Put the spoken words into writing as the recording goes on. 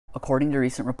According to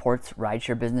recent reports,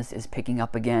 rideshare business is picking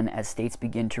up again as states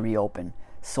begin to reopen.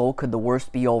 So could the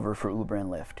worst be over for Uber and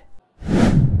Lyft?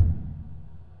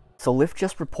 So Lyft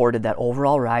just reported that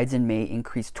overall rides in May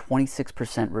increased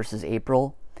 26% versus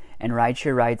April, and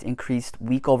rideshare rides increased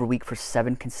week over week for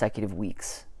 7 consecutive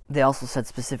weeks. They also said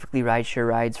specifically rideshare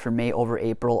rides for May over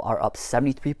April are up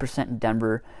 73% in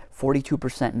Denver,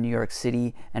 42% in New York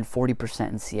City, and 40%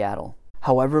 in Seattle.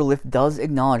 However, Lyft does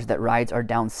acknowledge that rides are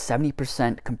down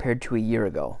 70% compared to a year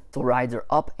ago. So rides are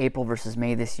up April versus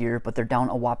May this year, but they're down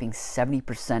a whopping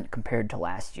 70% compared to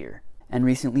last year. And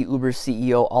recently, Uber's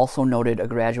CEO also noted a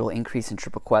gradual increase in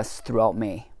trip requests throughout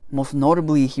May. Most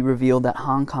notably, he revealed that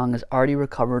Hong Kong has already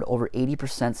recovered over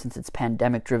 80% since its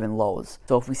pandemic-driven lows.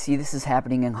 So if we see this is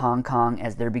happening in Hong Kong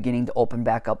as they're beginning to open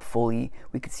back up fully,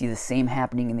 we could see the same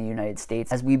happening in the United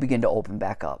States as we begin to open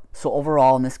back up. So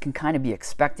overall, and this can kind of be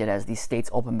expected as these states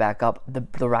open back up, the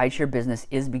rideshare business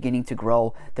is beginning to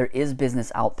grow. There is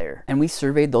business out there. And we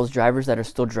surveyed those drivers that are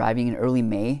still driving in early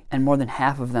May, and more than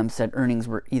half of them said earnings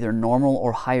were either normal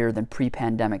or higher than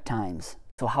pre-pandemic times.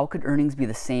 So how could earnings be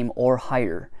the same or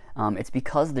higher? It's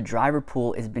because the driver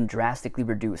pool has been drastically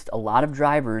reduced. A lot of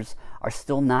drivers are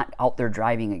still not out there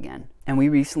driving again. And we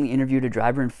recently interviewed a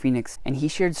driver in Phoenix, and he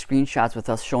shared screenshots with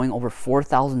us showing over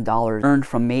 $4,000 earned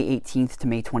from May 18th to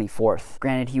May 24th.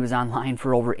 Granted, he was online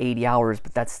for over 80 hours,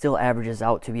 but that still averages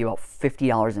out to be about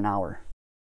 $50 an hour.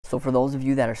 So for those of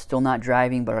you that are still not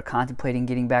driving but are contemplating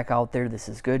getting back out there, this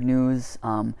is good news.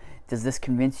 Does this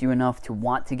convince you enough to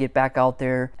want to get back out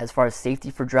there? As far as safety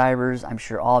for drivers, I'm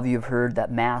sure all of you have heard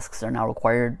that masks are now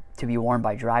required to be worn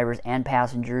by drivers and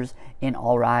passengers in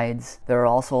all rides. There are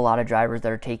also a lot of drivers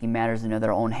that are taking matters into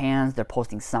their own hands. They're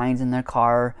posting signs in their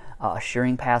car,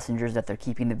 assuring passengers that they're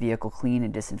keeping the vehicle clean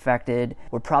and disinfected.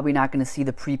 We're probably not going to see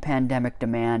the pre-pandemic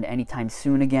demand anytime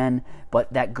soon again,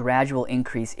 but that gradual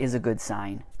increase is a good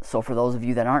sign. So for those of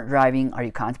you that aren't driving, are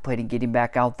you contemplating getting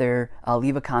back out there?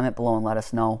 Leave a comment below and let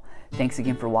us know. Thanks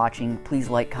again for watching. Please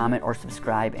like, comment, or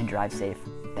subscribe, and drive safe.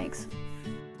 Thanks.